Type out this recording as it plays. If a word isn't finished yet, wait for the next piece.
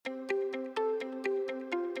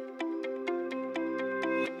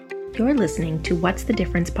You're listening to What's the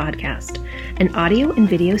Difference podcast, an audio and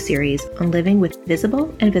video series on living with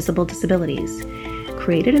visible and visible disabilities,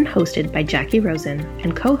 created and hosted by Jackie Rosen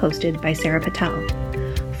and co-hosted by Sarah Patel.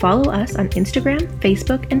 Follow us on Instagram,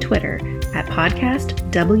 Facebook, and Twitter at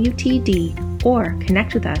podcastwtd, or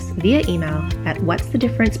connect with us via email at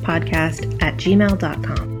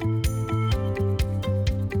whatsthedifferencepodcast@gmail.com.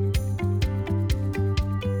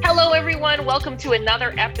 Hello, everyone. Welcome to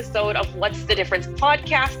another episode of What's the Difference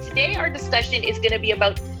podcast. Today, our discussion is going to be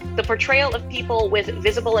about the portrayal of people with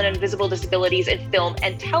visible and invisible disabilities in film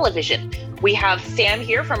and television. We have Sam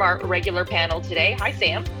here from our regular panel today. Hi,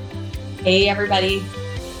 Sam. Hey, everybody.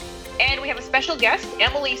 And we have a special guest,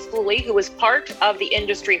 Emily Spooley, who is part of the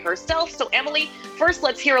industry herself. So, Emily, first,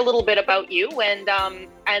 let's hear a little bit about you and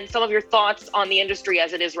some of your thoughts on the industry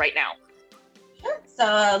as it is right now. Sure. It's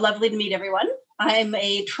lovely to meet everyone. I'm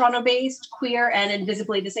a Toronto-based queer and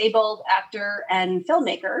invisibly disabled actor and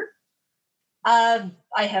filmmaker. I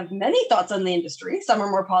have many thoughts on the industry. Some are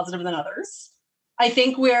more positive than others. I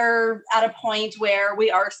think we're at a point where we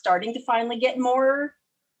are starting to finally get more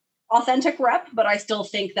authentic rep, but I still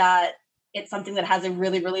think that it's something that has a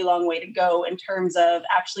really, really long way to go in terms of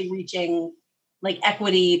actually reaching like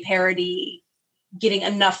equity, parity, getting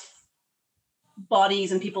enough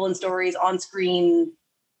bodies and people and stories on screen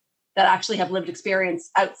that actually have lived experience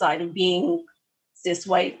outside of being cis,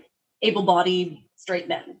 white, able-bodied, straight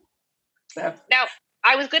men. So now,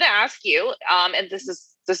 I was going to ask you, and this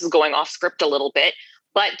is going off script a little bit,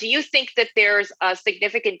 but do you think that there's a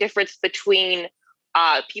significant difference between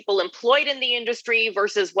people employed in the industry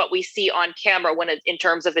versus what we see on camera in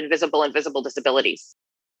terms of invisible and visible disabilities?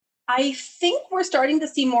 I think we're starting to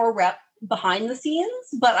see more rep behind the scenes,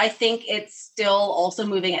 but I think it's still also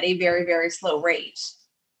moving at a very, very slow rate.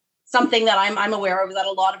 Something that I'm aware of that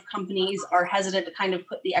a lot of companies are hesitant to kind of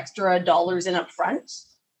put the extra dollars in up front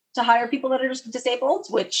to hire people that are just disabled,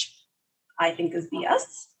 which I think is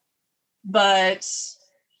BS. But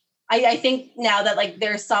I think now that like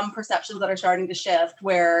there's some perceptions that are starting to shift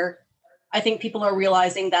where I think people are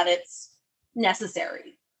realizing that it's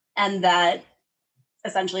necessary and that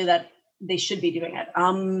essentially that they should be doing it.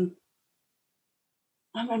 I'm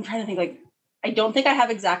trying to think, like, I don't think I have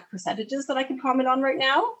exact percentages that I can comment on right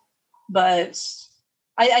now. But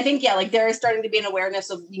I think, yeah, like there is starting to be an awareness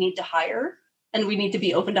of we need to hire and we need to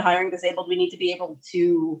be open to hiring disabled. We need to be able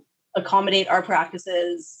to accommodate our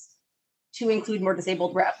practices to include more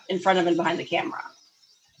disabled rep in front of and behind the camera.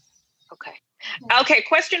 Okay.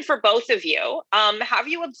 Question for both of you. Have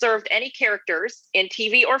you observed any characters in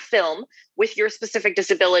TV or film with your specific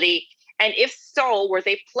disability? And if so, were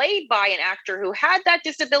they played by an actor who had that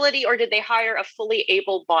disability, or did they hire a fully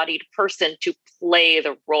able-bodied person to play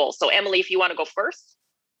the role? So, Emily, if you want to go first.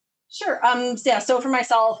 Sure. So for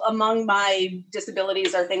myself, among my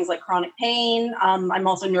disabilities are things like chronic pain. I'm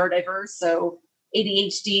also neurodiverse, so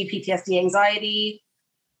ADHD, PTSD, anxiety.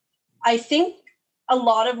 I think a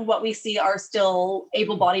lot of what we see are still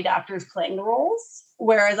able-bodied actors playing the roles.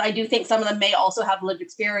 Whereas I do think some of them may also have lived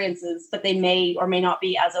experiences, but they may or may not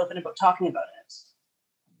be as open about talking about it.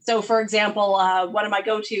 So, for example, one of my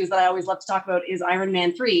go-tos that I always love to talk about is Iron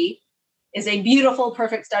Man 3, is a beautiful,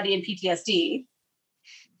 perfect study in PTSD.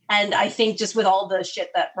 And I think just with all the shit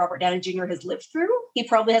that Robert Downey Jr. has lived through, he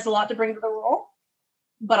probably has a lot to bring to the role.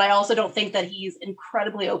 But I also don't think that he's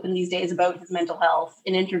incredibly open these days about his mental health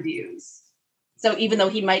in interviews. So even though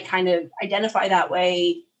he might kind of identify that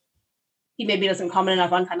way, he maybe doesn't comment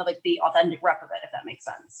enough on kind of like the authentic rep of it, if that makes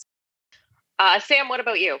sense. Sam, what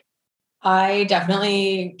about you? I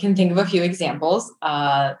definitely can think of a few examples.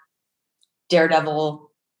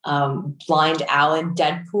 Daredevil, Blind Alan,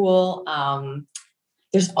 Deadpool.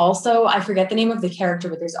 There's also, I forget the name of the character,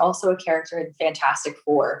 but there's also a character in Fantastic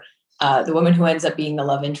Four, the woman who ends up being the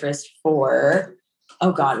love interest for,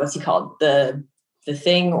 oh God, what's he called? The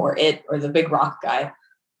Thing or It or the big rock guy.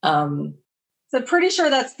 So pretty sure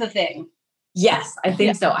that's The Thing. Yes, I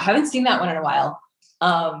think so. I haven't seen that one in a while.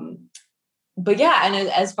 But yeah, and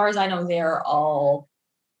as far as I know, they're all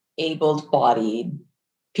able-bodied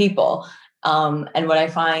people. And what I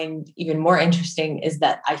find even more interesting is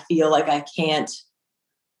that I feel like I can't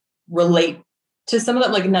relate to some of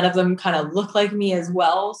them. Like none of them kind of look like me as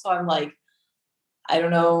well. So I'm like, I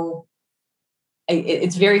don't know.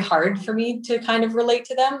 It's very hard for me to kind of relate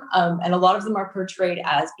to them. And a lot of them are portrayed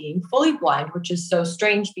as being fully blind, which is so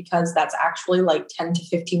strange because that's actually like 10 to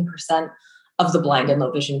 15% of the blind and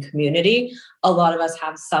low vision community. A lot of us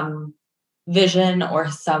have some vision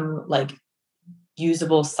or some like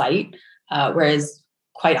usable sight, whereas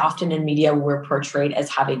quite often in media, we're portrayed as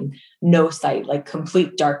having no sight, like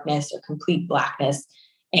complete darkness or complete blackness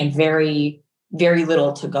and very very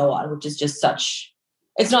little to go on, which is just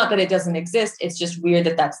it's not that it doesn't exist. It's just weird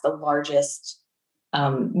that that's the largest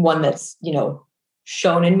one that's,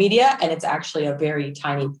 shown in media, and it's actually a very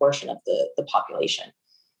tiny portion of the population.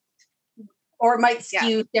 Or it might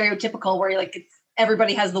skew stereotypical, where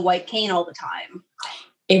everybody has the white cane all the time.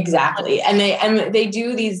 Exactly. And they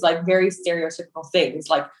do these like very stereotypical things,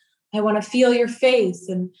 like, I want to feel your face.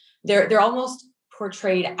 And they're almost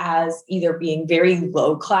portrayed as either being very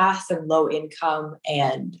low class and low income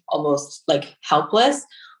and almost like helpless,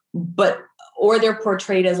 or they're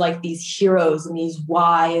portrayed as like these heroes and these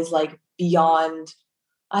wise, like beyond,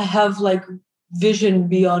 I have like vision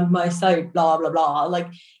beyond my sight, blah, blah, blah. Like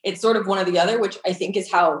it's sort of one or the other, which I think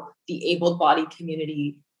is how the able-bodied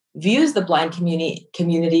community views the blind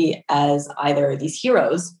community as either these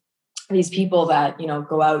heroes, these people that,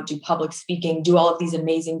 go out, do public speaking, do all of these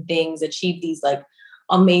amazing things, achieve these like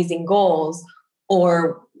amazing goals,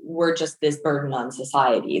 or we're just this burden on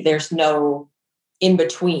society. There's no in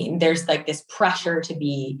between. There's like this pressure to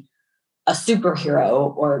be a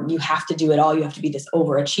superhero, or you have to do it all. You have to be this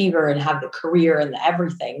overachiever and have the career and the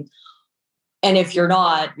everything. And if you're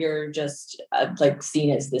not, you're just like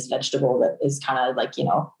seen as this vegetable that is kind of like,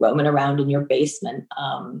 roaming around in your basement.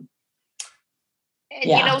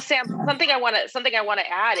 Sam, something I want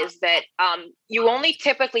to add is that you only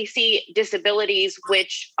typically see disabilities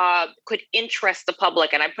which could interest the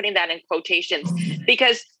public, and I'm putting that in quotations,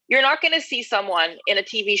 because you're not going to see someone in a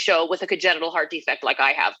TV show with a congenital heart defect like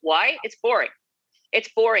I have. Why? It's boring. It's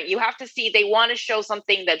boring. You have to see, they want to show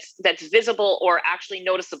something that's visible or actually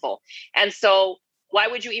noticeable. And so why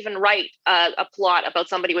would you even write a plot about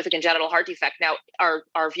somebody with a congenital heart defect? Now,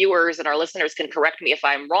 our viewers and our listeners can correct me if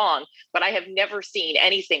I'm wrong, but I have never seen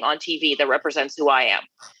anything on TV that represents who I am.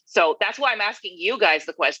 So that's why I'm asking you guys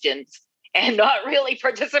the questions and not really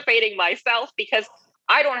participating myself, because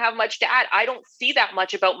I don't have much to add. I don't see that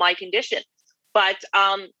much about my condition. But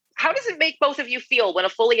how does it make both of you feel when a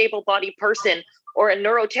fully able-bodied person or a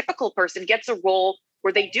neurotypical person gets a role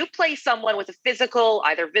where they do play someone with a physical,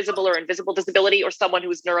 either visible or invisible disability, or someone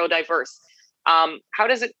who's neurodiverse? How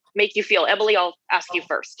does it make you feel? Emily, I'll ask you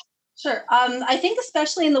first. Sure. I think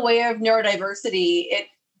especially in the way of neurodiversity,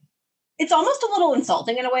 it's almost a little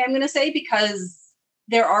insulting in a way, I'm going to say, because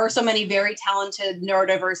there are so many very talented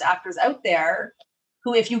neurodiverse actors out there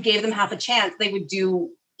who, if you gave them half a chance, they would do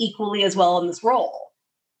equally as well in this role.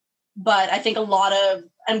 But I think a lot of,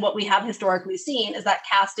 and what we have historically seen, is that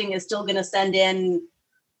casting is still going to send in,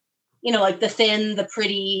 like the thin, the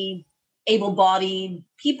pretty, able-bodied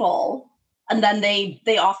people. And then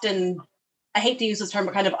they often, I hate to use this term,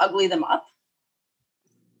 but kind of ugly them up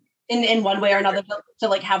in one way or another to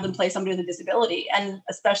like have them play somebody with a disability. And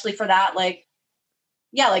especially for that,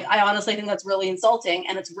 I honestly think that's really insulting,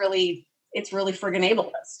 and it's really friggin'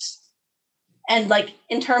 ableist. And like,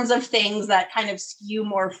 in terms of things that kind of skew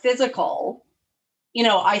more physical,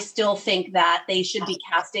 I still think that they should be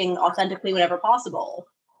casting authentically whenever possible.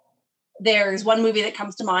 There's one movie that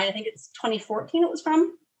comes to mind. I think it's 2014 it was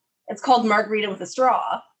from. It's called Margarita with a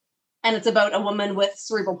Straw. And it's about a woman with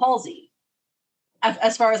cerebral palsy.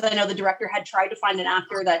 As far as I know, the director had tried to find an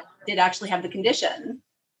actor that did actually have the condition.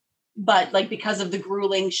 But like, because of the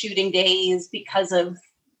grueling shooting days, because of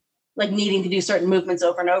like needing to do certain movements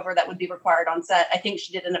over and over that would be required on set, I think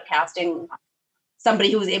she did end up casting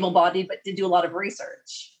somebody who was able-bodied but did do a lot of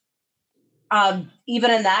research.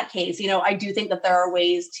 Even in that case, I do think that there are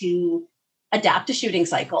ways to adapt a shooting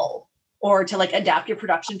cycle, or to like adapt your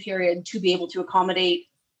production period to be able to accommodate,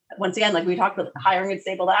 once again, like we talked about, hiring a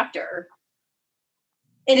disabled actor.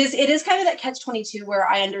 It is kind of that catch-22 where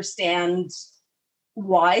I understand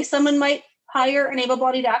why someone might hire an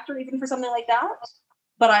able-bodied actor even for something like that.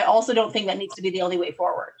 But I also don't think that needs to be the only way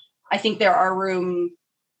forward. I think there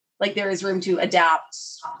is room to adapt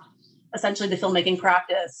essentially the filmmaking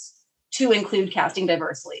practice to include casting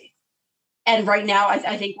diversely. And right now,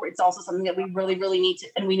 I think it's also something that we really, really need to,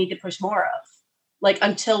 and we need to push more of. Like,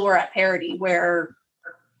 until we're at parity, where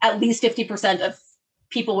at least 50% of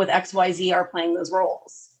people with XYZ are playing those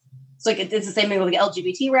roles. So like, it's the same thing with the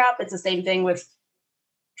LGBT rep. It's the same thing with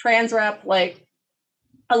trans rep. Like,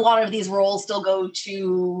 a lot of these roles still go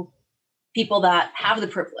to people that have the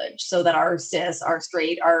privilege, so that are cis, are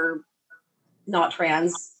straight, are not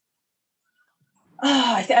trans.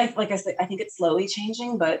 I think it's slowly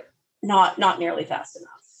changing, but not nearly fast enough.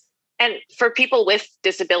 And for people with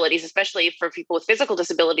disabilities, especially for people with physical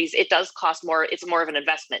disabilities, it does cost more. It's more of an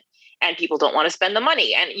investment, and people don't want to spend the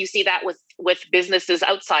money. And you see that with businesses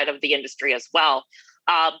outside of the industry as well.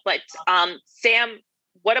 But Sam,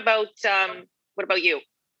 what about you?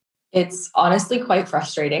 It's honestly quite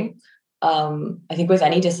frustrating. I think with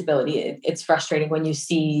any disability, it's frustrating when you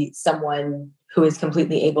see someone who is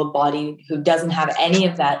completely able-bodied, who doesn't have any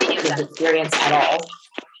of that experience at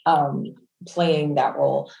all, playing that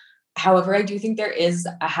role. However, I do think there is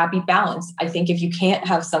a happy balance. I think if you can't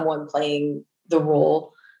have someone playing the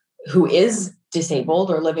role who is disabled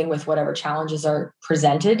or living with whatever challenges are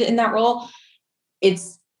presented in that role,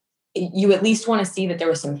 you at least want to see that there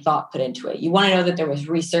was some thought put into it. You want to know that there was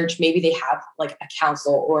research. Maybe they have like a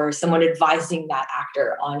counsel or someone advising that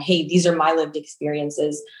actor on, hey, these are my lived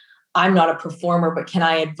experiences. I'm not a performer, but can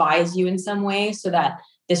I advise you in some way so that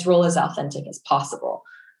this role is authentic as possible?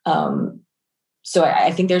 So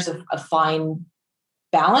I think there's a fine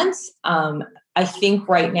balance. I think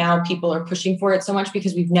right now people are pushing for it so much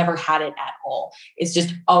because we've never had it at all. It's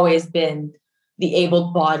just always been the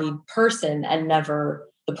able-bodied person and never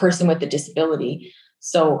the person with the disability.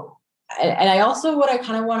 So, and I also, what I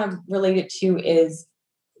kind of want to relate it to is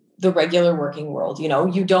the regular working world. You know,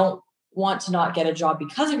 you don't want to not get a job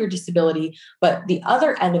because of your disability, but the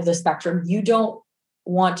other end of the spectrum, you don't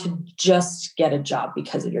want to just get a job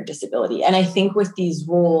because of your disability. And I think with these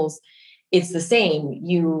roles, it's the same.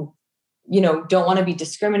 You don't want to be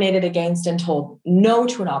discriminated against and told no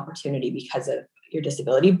to an opportunity because of your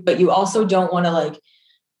disability, but you also don't want to like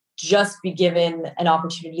just be given an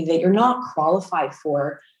opportunity that you're not qualified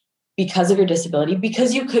for because of your disability,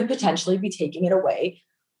 because you could potentially be taking it away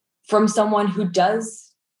from someone who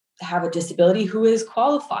does have a disability who is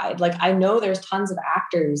qualified. Like I know there's tons of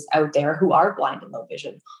actors out there who are blind and low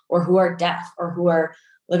vision or who are deaf or who are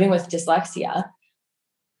living with dyslexia.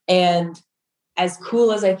 And as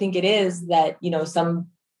cool as I think it is that, you know, some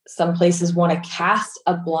places want to cast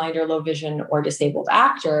a blind or low vision or disabled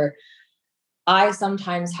actor, I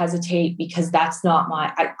sometimes hesitate because that's not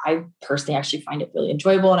I personally actually find it really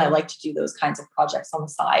enjoyable. And I like to do those kinds of projects on the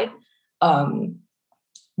side.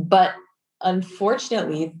 But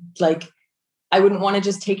unfortunately, like I wouldn't want to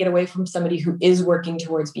just take it away from somebody who is working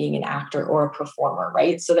towards being an actor or a performer,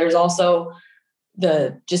 right? So there's also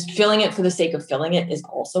just filling it for the sake of filling it is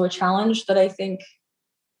also a challenge that I think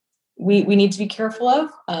we need to be careful of.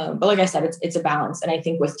 But like I said, it's a balance. And I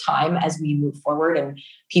think with time, as we move forward and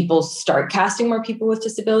people start casting more people with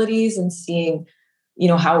disabilities and seeing, you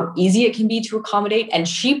know, how easy it can be to accommodate and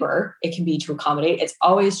cheaper it can be to accommodate, it's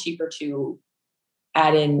always cheaper to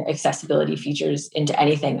add in accessibility features into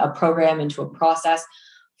anything, a program, into a process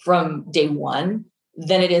from day one,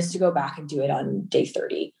 than it is to go back and do it on day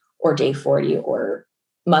 30 or day 40 or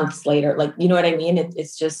months later. Like, you know what I mean?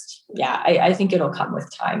 It's just, yeah, I think it'll come with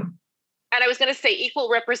time. And I was going to say equal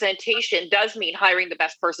representation does mean hiring the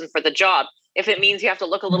best person for the job. If it means you have to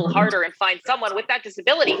look a little harder and find someone with that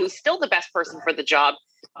disability who's still the best person for the job,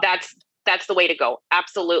 that's the way to go.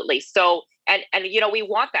 Absolutely. So, and you know, we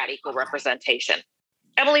want that equal representation.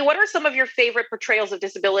 Emily, what are some of your favorite portrayals of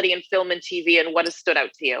disability in film and TV, and what has stood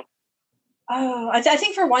out to you? I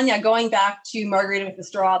think for one, going back to Margarita with the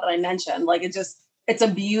Straw that I mentioned, like it's a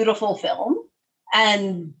beautiful film.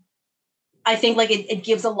 And I think like it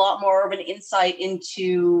gives a lot more of an insight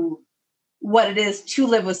into what it is to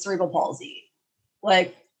live with cerebral palsy.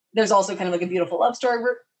 Like there's also kind of like a beautiful love story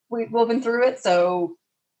woven through it. So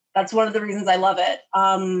that's one of the reasons I love it.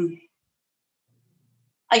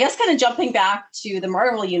 I guess kind of jumping back to the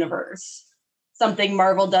Marvel universe, something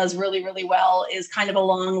Marvel does really, really well is kind of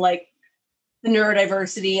along like the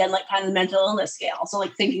neurodiversity and like kind of the mental illness scale. So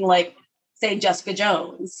like thinking like, say, Jessica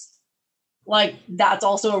Jones, like that's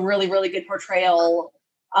also a really, really good portrayal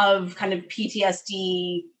of kind of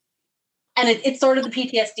PTSD. And it's sort of the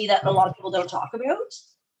PTSD that a lot of people don't talk about,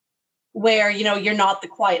 where, you know, you're not the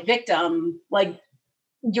quiet victim, like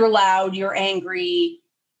you're loud, you're angry,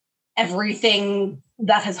 everything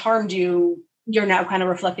that has harmed you, you're now kind of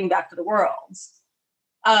reflecting back to the world.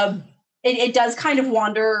 It does kind of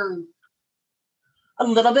wander a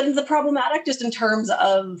little bit into the problematic, just in terms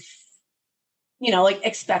of, you know, like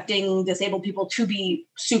expecting disabled people to be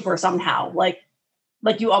super somehow, like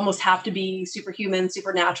you almost have to be superhuman,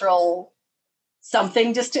 supernatural,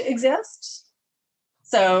 something just to exist.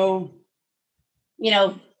 So, you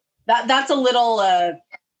know, that's a little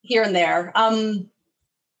here and there.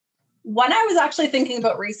 One I was actually thinking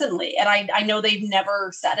about recently, and I know they've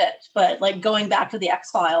never said it, but like going back to the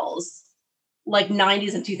X-Files, like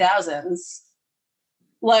 90s and 2000s,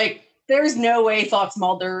 like there's no way Fox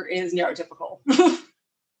Mulder is neurotypical.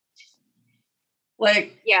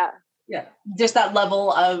 Like, yeah, just that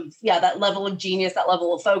level of genius, that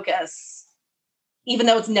level of focus, even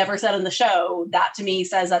though it's never said in the show, that to me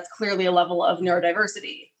says that's clearly a level of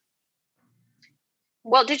neurodiversity.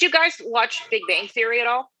 Well, did you guys watch Big Bang Theory at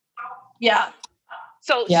all? Yeah.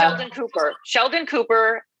 So Sheldon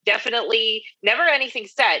Cooper definitely never anything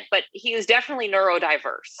said, but he is definitely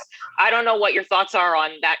neurodiverse. I don't know what your thoughts are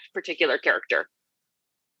on that particular character.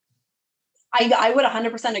 I would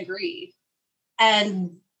 100% agree.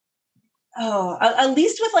 And at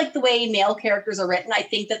least with like the way male characters are written, I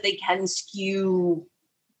think that they can skew.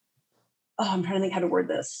 I'm trying to think how to word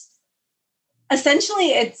this.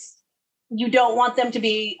 Essentially, it's you don't want them to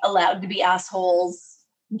be allowed to be assholes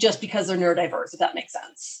just because they're neurodiverse, if that makes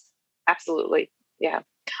sense. Absolutely. Yeah.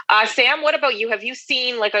 Sam, what about you? Have you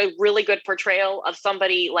seen like a really good portrayal of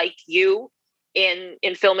somebody like you in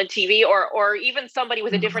film and TV, or even somebody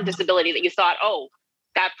with a different disability that you thought, oh,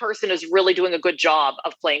 that person is really doing a good job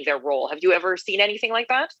of playing their role? Have you ever seen anything like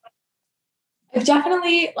that? I've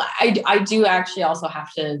definitely, I do actually also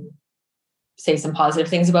have to say some positive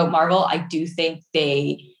things about Marvel. I do think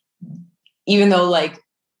they, even though like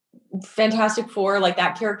Fantastic Four, like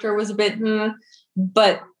that character was a bit,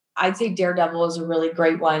 but I'd say Daredevil is a really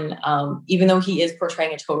great one. Even though he is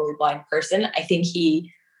portraying a totally blind person, I think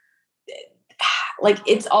he, like,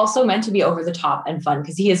 it's also meant to be over the top and fun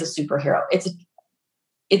because he is a superhero.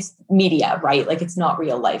 It's media, right? Like it's not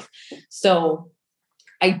real life. So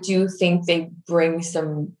I do think they bring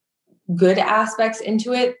some good aspects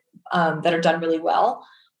into it that are done really well.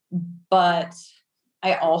 But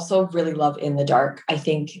I also really love In the Dark. I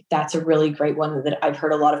think that's a really great one that I've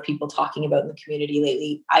heard a lot of people talking about in the community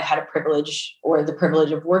lately. I've had the privilege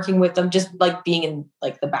of working with them, just like being in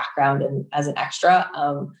like the background and as an extra.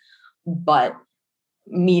 But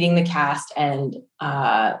meeting the cast and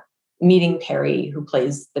meeting Perry, who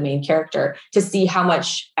plays the main character, to see how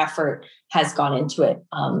much effort has gone into it.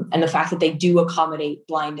 And the fact that they do accommodate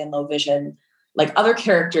blind and low vision, like other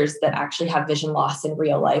characters that actually have vision loss in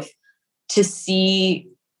real life, to see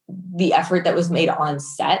the effort that was made on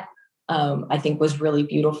set, I think was really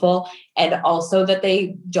beautiful. And also that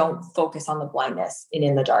they don't focus on the blindness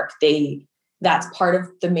in the Dark. That's part of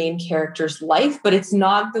the main character's life, but it's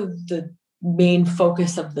not the main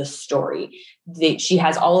focus of the story. She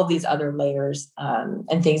has all of these other layers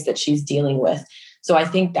and things that she's dealing with. So I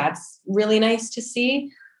think that's really nice to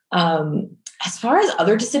see. As far as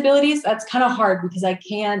other disabilities, that's kind of hard because I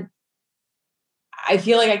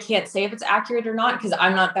feel like I can't say if it's accurate or not because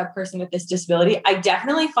I'm not that person with this disability. I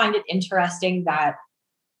definitely find it interesting that,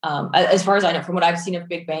 as far as I know, from what I've seen of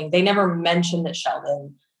Big Bang, they never mention that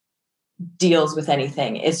Sheldon deals with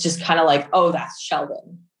anything. It's just kind of like, oh, that's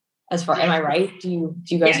Sheldon. Am I right? Do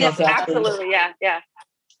you guys know if they actually? Absolutely, yeah.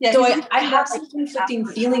 So I have some conflicting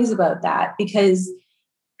feelings about that because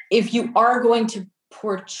if you are going to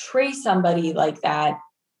portray somebody like that,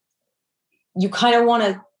 you kind of want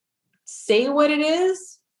to say what it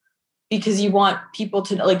is because you want people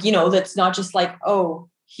to like, that's not just like, oh,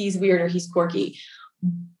 he's weird or he's quirky,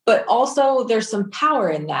 but also there's some power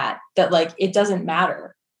in that like, it doesn't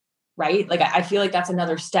matter. Right? Like, I feel like that's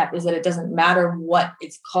another step is that it doesn't matter what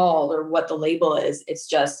it's called or what the label is. It's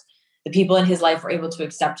just the people in his life are able to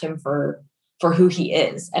accept him for who he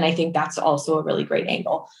is. And I think that's also a really great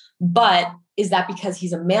angle. But is that because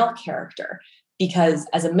he's a male character? Because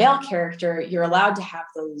as a male character, you're allowed to have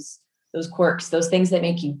those quirks, those things that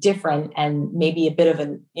make you different and maybe a bit of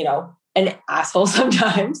an asshole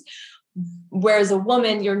sometimes. Whereas a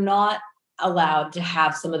woman, you're not allowed to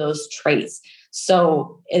have some of those traits.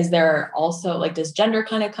 So is there also like, does gender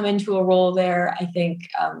kind of come into a role there? I think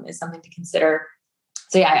is something to consider.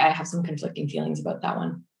 So yeah, I have some conflicting feelings about that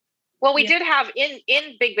one. Well, we did have in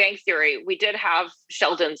Big Bang Theory, we did have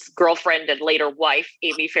Sheldon's girlfriend and later wife,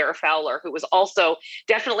 Amy Farrah Fowler, who was also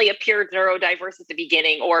definitely appeared neurodiverse at the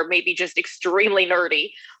beginning, or maybe just extremely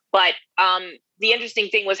nerdy. But the interesting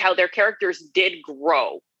thing was how their characters did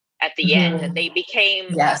grow at the end, and they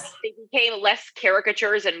became less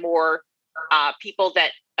caricatures and more people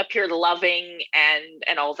that appeared loving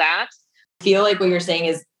and all that. I feel like what you're saying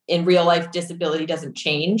is in real life, disability doesn't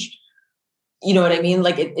change. You know what I mean?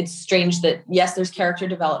 Like it's strange that yes, there's character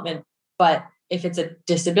development, but if it's a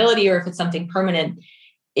disability or if it's something permanent,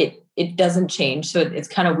 it doesn't change. So it's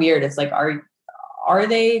kind of weird. It's like, are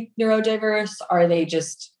they neurodiverse? Are they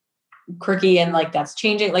just quirky and like that's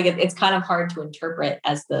changing? Like it's kind of hard to interpret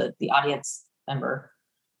as the audience member.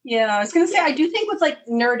 Yeah, I was going to say, I do think with like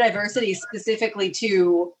neurodiversity specifically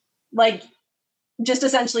too, like just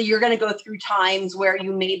essentially you're going to go through times where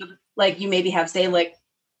you maybe have, say, like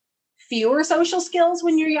fewer social skills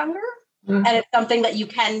when you're younger. Mm-hmm. And it's something that you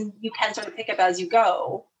can sort of pick up as you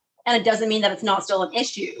go. And it doesn't mean that it's not still an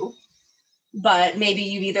issue, but maybe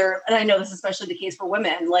you've either, and I know this is especially the case for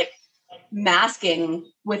women, like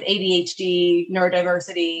masking with ADHD,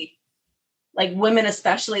 neurodiversity, like women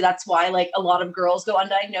especially, that's why like a lot of girls go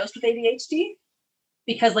undiagnosed with ADHD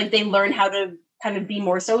because like they learn how to kind of be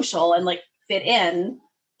more social and like fit in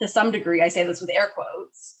to some degree. I say this with air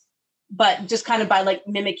quotes, but just kind of by like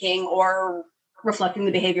mimicking or reflecting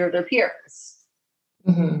the behavior of their peers.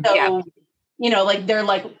 Mm-hmm. So, like they're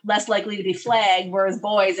like less likely to be flagged, whereas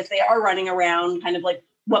boys, if they are running around kind of like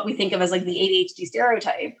what we think of as like the ADHD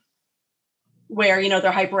stereotype, where,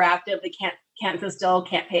 they're hyperactive, they can't sit still,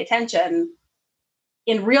 can't pay attention.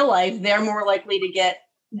 In real life, they're more likely to get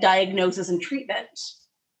diagnosis and treatment.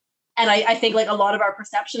 And I think like a lot of our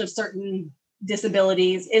perception of certain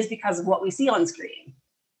disabilities is because of what we see on screen.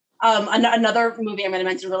 Another movie I'm going to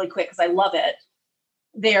mention really quick because I love it.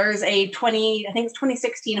 There's a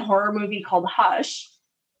 2016 horror movie called Hush,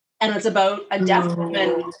 and it's about a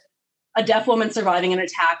deaf woman surviving an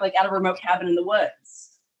attack like at a remote cabin in the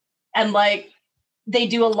woods. And like they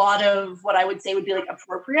do a lot of what I would say would be like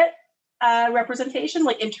appropriate representation,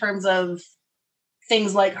 like in terms of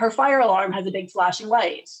things like her fire alarm has a big flashing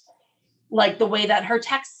light, like the way that her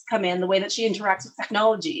texts come in, the way that she interacts with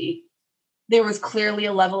technology. There was clearly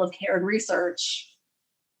a level of care and research.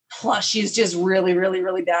 Plus, she's just really, really,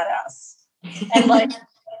 really badass. And like,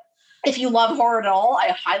 if you love horror at all, I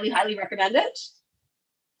highly, highly recommend it.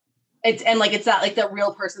 It's that like the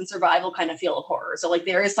real person survival kind of feel of horror. So like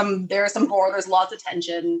there is some gore, there's lots of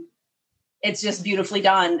tension. It's just beautifully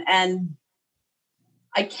done. And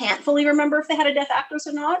I can't fully remember if they had a deaf actress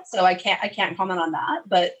or not, so I can't comment on that.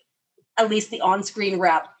 But at least the on-screen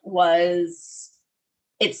rep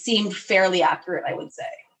it seemed fairly accurate, I would say.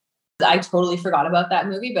 I totally forgot about that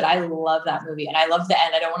movie, but I love that movie. And I love the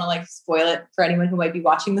end. I don't want to like spoil it for anyone who might be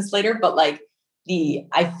watching this later, but like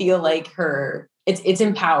I feel like it's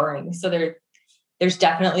empowering. So there's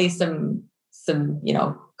definitely some,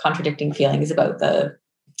 contradicting feelings about the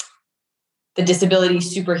disability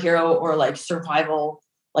superhero or like survival,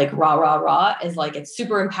 like rah, is like, it's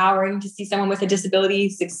super empowering to see someone with a disability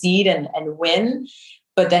succeed and win.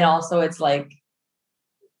 But then also it's like,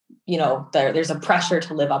 there's a pressure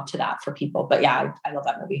to live up to that for people. But yeah, I love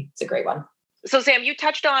that movie. It's a great one. So Sam, you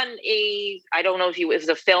touched on I don't know if it was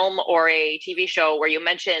a film or a TV show where you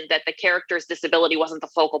mentioned that the character's disability wasn't the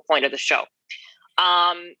focal point of the show.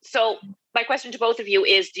 So my question to both of you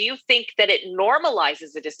is, do you think that it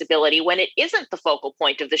normalizes a disability when it isn't the focal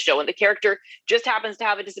point of the show and the character just happens to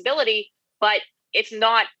have a disability, but it's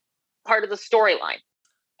not part of the storyline?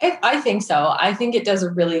 I think so. I think it does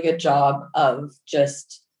a really good job of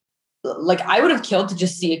just like, I would have killed to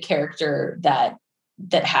just see a character that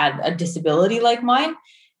had a disability like mine.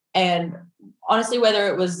 And honestly, whether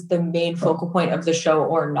it was the main focal point of the show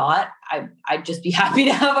or not, I'd just be happy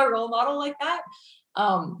to have a role model like that.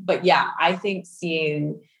 But yeah, I think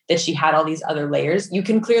seeing that she had all these other layers, you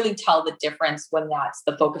can clearly tell the difference when that's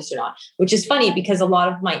the focus or not, which is funny because a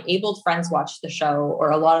lot of my abled friends watch the show, or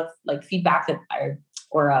a lot of like feedback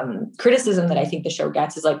or criticism that I think the show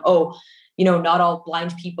gets is like, oh, not all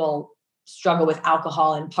blind people struggle with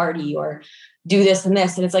alcohol and party or do this and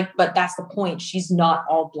this. And it's like, but that's the point. She's not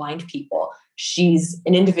all blind people. She's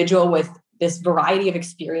an individual with this variety of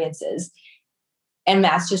experiences. And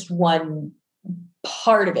that's just one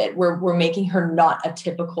part of it. We're making her not a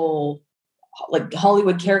typical like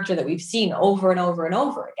Hollywood character that we've seen over and over and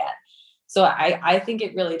over again. So I think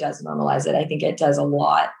it really does normalize it. I think it does a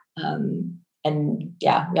lot. And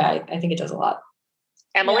yeah, I think it does a lot.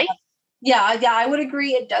 Emily? Yeah, I would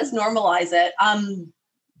agree. It does normalize it.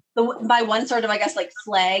 My one sort of, I guess, like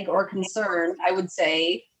flag or concern, I would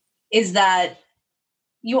say, is that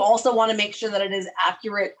you also want to make sure that it is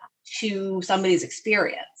accurate to somebody's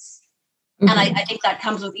experience. Mm-hmm. And I think that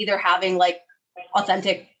comes with either having like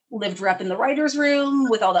authentic lived rep in the writer's room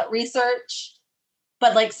with all that research.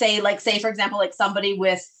 But say, for example, like somebody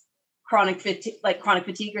with chronic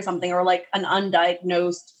fatigue or something, or like an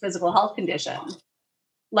undiagnosed physical health condition.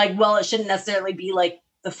 Like, well, it shouldn't necessarily be like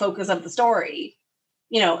the focus of the story,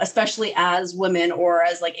 especially as women or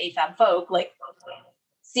as like AFAB folk, like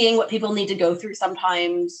seeing what people need to go through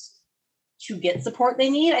sometimes to get support they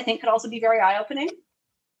need, I think could also be very eye-opening.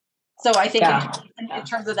 So I think in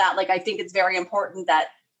terms of that, like, I think it's very important that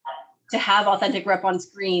to have authentic rep on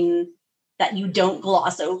screen, that you don't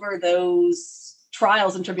gloss over those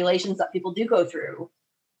trials and tribulations that people do go through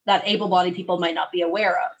that able-bodied people might not be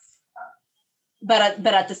aware of. But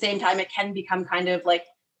at the same time, it can become kind of like,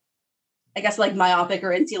 I guess, like myopic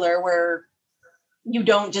or insular, where you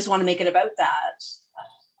don't just want to make it about that.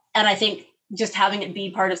 And I think just having it be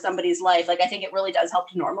part of somebody's life, like, I think it really does help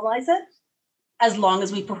to normalize it, as long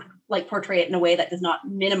as we portray it in a way that does not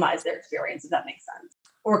minimize their experience, if that makes sense.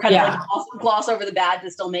 Or kind of like gloss over the bad to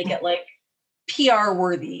still make it like PR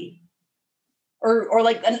worthy. Or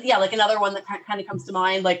like another one that kind of comes to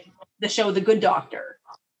mind, like the show The Good Doctor.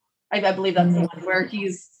 I believe that's the one where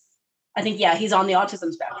he's on the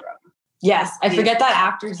autism spectrum. Yes, I forget that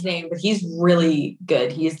actor's name, but he's really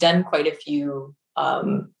good. He's done quite a few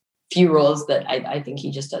roles that I think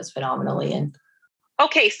he just does phenomenally in.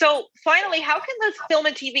 Okay, so finally, how can the film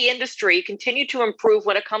and TV industry continue to improve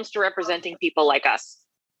when it comes to representing people like us?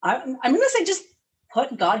 I'm going to say just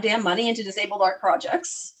put goddamn money into disabled art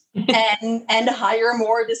projects and hire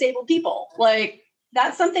more disabled people. Like,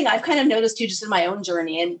 that's something I've kind of noticed too, just in my own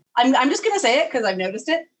journey. And I'm just going to say it because I've noticed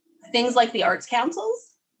it. Things like the arts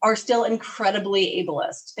councils are still incredibly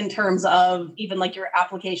ableist in terms of even like your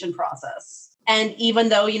application process. And even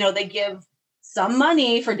though, they give some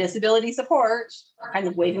money for disability support, kind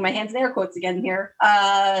of waving my hands in air quotes again here,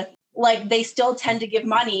 like they still tend to give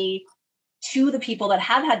money to the people that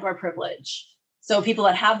have had more privilege. So people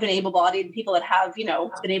that have been able-bodied, people that have,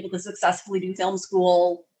 been able to successfully do film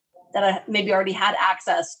school, that maybe already had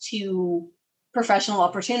access to professional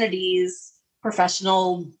opportunities,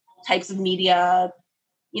 professional types of media,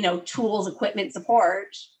 tools, equipment,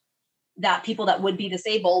 support, that people that would be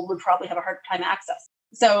disabled would probably have a hard time accessing.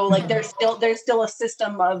 So like there's still a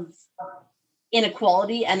system of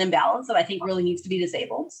inequality and imbalance that I think really needs to be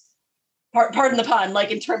disabled. Pardon the pun,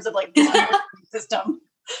 like in terms of like the system.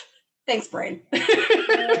 Thanks, brain.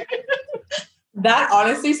 That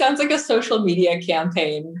honestly sounds like a social media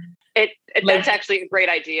campaign. That's actually a great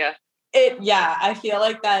idea. I feel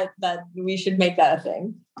like that we should make that a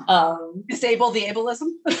thing. Disable the ableism.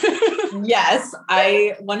 Yes,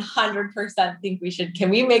 I 100% think we should. Can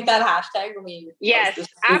we make that hashtag when we yes, post this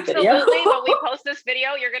absolutely. video? When we post this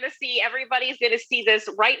video, you're going to see, everybody's going to see this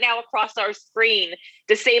right now across our screen.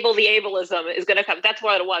 Disable the ableism is going to come. That's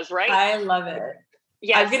what it was, right? I love it.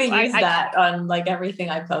 Yes, I'm going to use that on like everything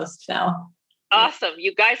I post now. Awesome.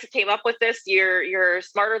 You guys came up with this. You're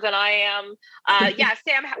smarter than I am.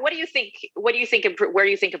 Sam, what do you think? Where do you think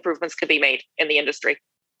improvements could be made in the industry?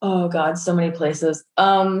 Oh God, so many places.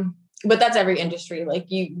 But that's every industry. Like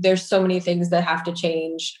there's so many things that have to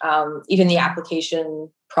change. Even the application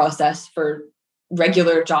process for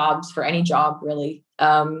regular jobs, for any job really.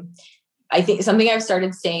 I think something I've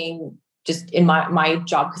started saying just in my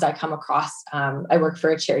job, because I come across, I work for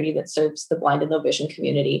a charity that serves the blind and low vision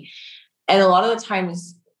community. And a lot of the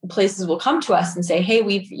times places will come to us and say, hey,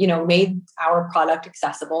 we've, made our product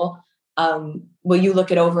accessible. Will you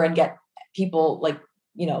look it over and get people like,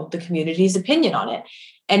 the community's opinion on it?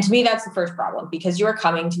 And to me, that's the first problem, because you're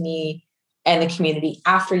coming to me and the community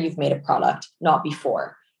after you've made a product, not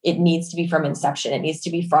before. It needs to be from inception. It needs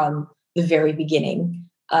to be from the very beginning.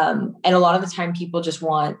 And a lot of the time people just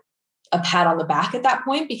want a pat on the back at that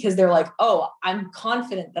point, because they're like, oh, I'm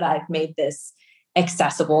confident that I've made this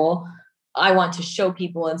accessible. I want to show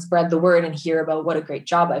people and spread the word and hear about what a great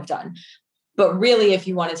job I've done. But really, if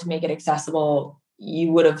you wanted to make it accessible,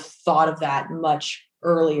 you would have thought of that much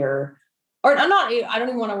earlier. Or not, I don't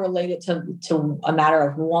even want to relate it to a matter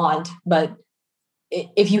of want, but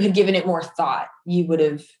if you had given it more thought, you would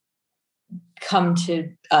have come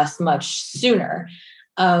to us much sooner.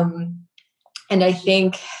 And I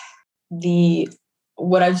think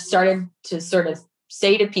what I've started to sort of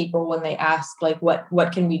say to people when they ask, like,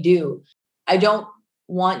 what can we do? I don't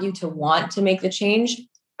want you to want to make the change.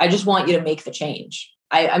 I just want you to make the change.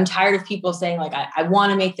 I'm tired of people saying like, I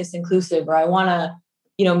want to make this inclusive, or I want to,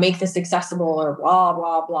 make this accessible, or blah,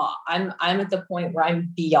 blah, blah. I'm at the point where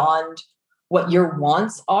I'm beyond what your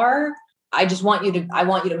wants are. I want you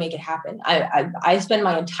to make it happen. I spend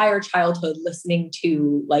my entire childhood listening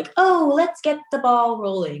to like, oh, let's get the ball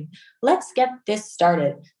rolling. Let's get this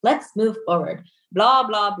started. Let's move forward. Blah,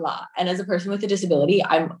 blah, blah. And as a person with a disability,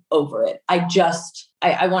 I'm over it. I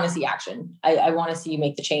want to see action. I want to see you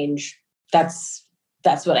make the change. That's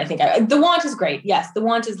what I think. The want is great. Yes, the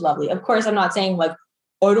want is lovely. Of course, I'm not saying like,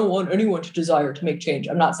 I don't want anyone to desire to make change.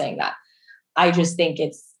 I'm not saying that. I just think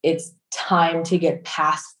it's time to get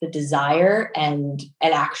past the desire and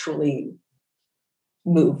actually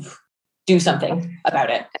do something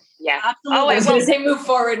about it. Yeah. Absolutely. I was going to say move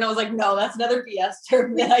forward, and I was like, no, that's another BS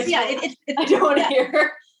term that I don't want to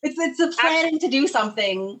hear. It's the planning to do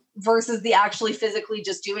something versus the actually physically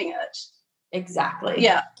just doing it. Exactly.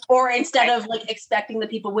 Yeah. Or instead of like expecting the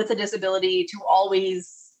people with a disability to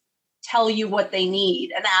always tell you what they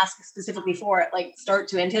need and ask specifically for it, like start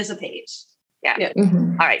to anticipate. Yeah.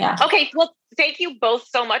 Mm-hmm. All right. Yeah. Okay. Well, thank you both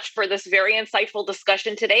so much for this very insightful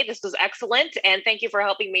discussion today. This was excellent. And thank you for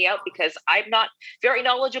helping me out, because I'm not very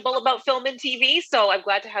knowledgeable about film and TV. So I'm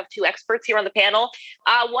glad to have two experts here on the panel.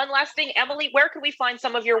 One last thing, Emily, where can we find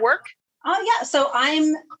some of your work? So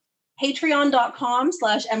I'm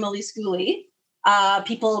patreon.com/Emily Schooley.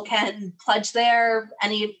 People can pledge there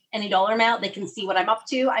any dollar amount. They can see what I'm up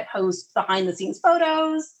to. I post behind the scenes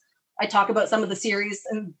photos. I talk about some of the series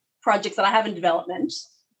and projects that I have in development.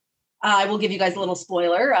 I will give you guys a little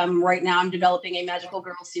spoiler. Right now I'm developing a Magical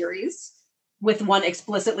Girl series with one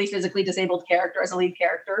explicitly physically disabled character as a lead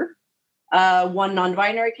character, one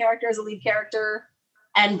non-binary character as a lead character,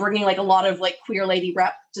 and bringing like a lot of like queer lady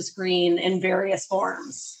rep to screen in various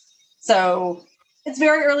forms. So it's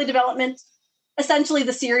very early development. Essentially,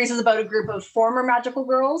 the series is about a group of former magical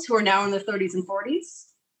girls who are now in their 30s and 40s,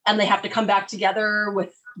 and they have to come back together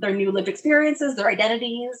with their new lived experiences, their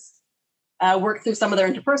identities, work through some of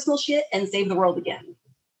their interpersonal shit, and save the world again.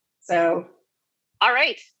 So... All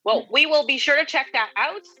right. Well, we will be sure to check that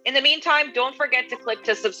out. In the meantime, don't forget to click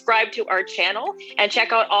to subscribe to our channel and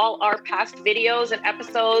check out all our past videos and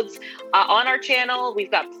episodes on our channel.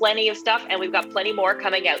 We've got plenty of stuff and we've got plenty more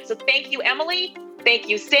coming out. So thank you, Emily. Thank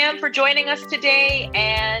you, Sam, for joining us today.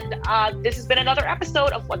 And this has been another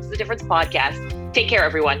episode of What's the Difference podcast. Take care,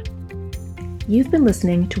 everyone. You've been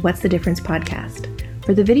listening to What's the Difference podcast.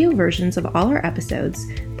 For the video versions of all our episodes,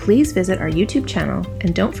 please visit our YouTube channel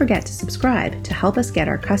and don't forget to subscribe to help us get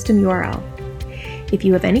our custom URL. If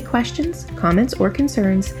you have any questions, comments, or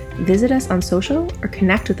concerns, visit us on social or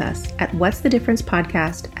connect with us at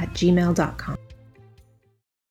whatsthedifferencepodcast@gmail.com.